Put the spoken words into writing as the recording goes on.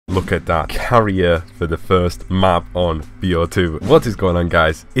Look at that carrier for the first map on BO2. What is going on,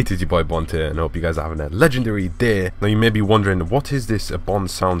 guys? It is your boy Bond here, and I hope you guys are having a legendary day. Now you may be wondering, what is this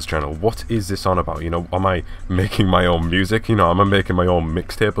Bond Sounds channel? What is this on about? You know, am I making my own music? You know, am I making my own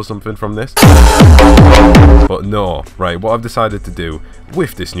mixtape or something from this? But no, right, what I've decided to do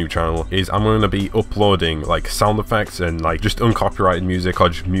with this new channel is I'm going to be uploading like sound effects and like just uncopyrighted music, or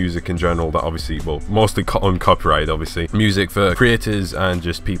just music in general that obviously, well, mostly uncopyrighted obviously, music for creators and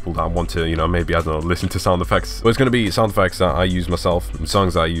just people that want to, you know, maybe, I don't know, listen to sound effects. But it's going to be sound effects that I use myself, and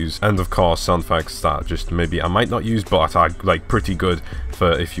songs that I use, and of course sound effects that just maybe I might not use but are like pretty good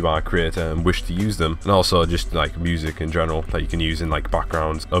for if you are a creator and wish to use them, and also just like music in general that you can use in like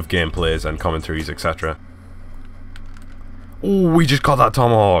backgrounds of gameplays and commentaries, etc. Oh, we just got that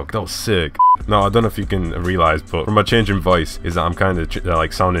tomahawk. That was sick. Now, I don't know if you can realize, but from my change in voice is that I'm kind of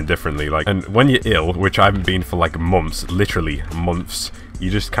like sounding differently. Like, and when you're ill, which I haven't been for like months, literally months,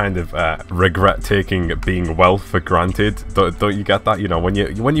 you just kind of regret taking being well for granted. Don't you get that? You know, when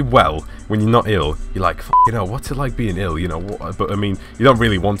you're well, when you're not ill, you're like, you know, what's it like being ill? You know, but I mean, you don't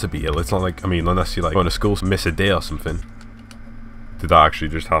really want to be ill. It's not like, I mean, unless you're like going to school, miss a day or something. Did that actually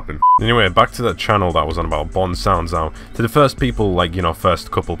just happen? Anyway, back to that channel that was on about Bond Sounds now. To the first people, like, you know,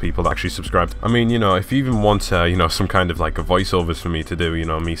 first couple people that actually subscribed. I mean, you know, if you even want, you know, some kind of like a voiceovers for me to do, you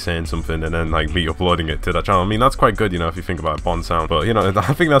know, me saying something and then like me uploading it to that channel. I mean, that's quite good, you know, if you think about Bond Sound. But, you know,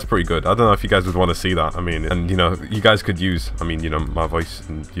 I think that's pretty good. I don't know if you guys would want to see that. I mean, and, you know, you guys could use, I mean, you know, my voice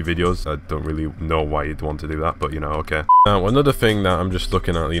in your videos. I don't really know why you'd want to do that, but, you know, okay. Now, another thing that I'm just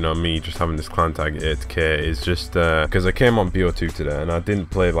looking at, you know, me just having this clan tag 8k is just, because I came on BO2 today and I didn't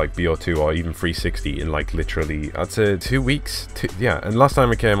play like BO2 or even 360 in like literally, I'd say 2 weeks. Yeah, and last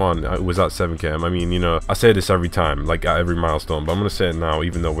time I came on, it was at 7k. I mean, you know, I say this every time, like at every milestone, but I'm gonna say it now,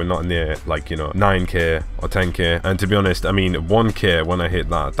 even though we're not near like, you know, 9k or 10k. And to be honest, I mean, 1k when I hit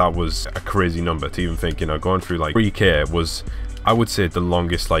that was a crazy number to even think. You know, going through like 3k was, I would say, the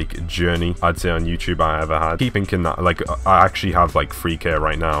longest like journey I'd say on YouTube I ever had. Keep thinking that like I actually have like 3k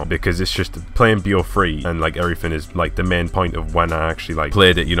right now, because it's just playing BO3 and like everything is like the main point of when I actually like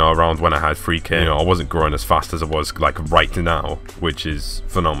played it, you know, around when I had 3k. You know, I wasn't growing as fast as I was like right now, which is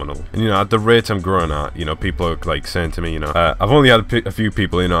phenomenal. And you know, at the rate I'm growing at, you know, people are like saying to me, you know, I've only had a few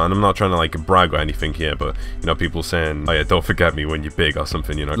people, you know, and I'm not trying to like brag or anything here, but you know, people saying, oh yeah, don't forget me when you're big or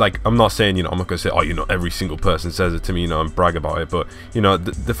something, you know. Like, I'm not saying, you know, I'm not gonna say, oh, you know, every single person says it to me, you know, and brag about it, but you know,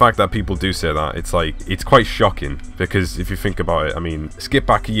 the fact that people do say that, it's like, it's quite shocking, because if you think about it, I mean, skip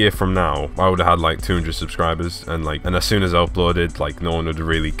back a year from now, I would have had like 200 subscribers, and like, and as soon as I uploaded, like no one would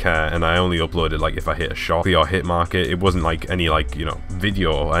really care, and I only uploaded like if I hit a shot or hit market. It wasn't like any like, you know,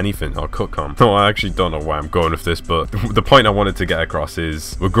 video or anything or cutcom. No, I actually don't know where I'm going with this, but the point I wanted to get across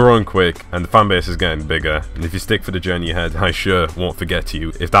is we're growing quick and the fan base is getting bigger, and if you stick for the journey ahead, I sure won't forget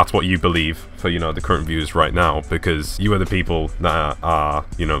you if that's what you believe for, you know, the current views right now, because you are the people that are,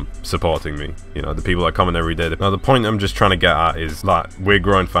 you know, supporting me, you know, the people that comment every day. Now the point I'm just trying to get at is that we're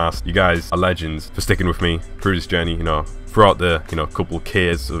growing fast. You guys are legends for sticking with me through this journey, you know, throughout the, you know, couple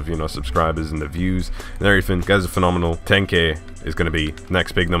Ks of, you know, subscribers and the views and everything. You guys are phenomenal. 10k is going to be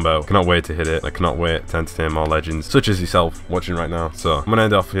next big number. I cannot wait to hit it. I cannot wait to entertain more legends such as yourself watching right now. So I'm gonna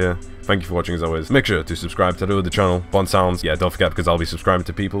end off here. Thank you for watching as always. Make sure to subscribe to the other channel, Bond Sounds. Yeah, don't forget, because I'll be subscribing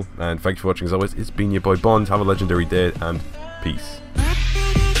to people. And thank you for watching as always. It's been your boy Bond. Have a legendary day and peace.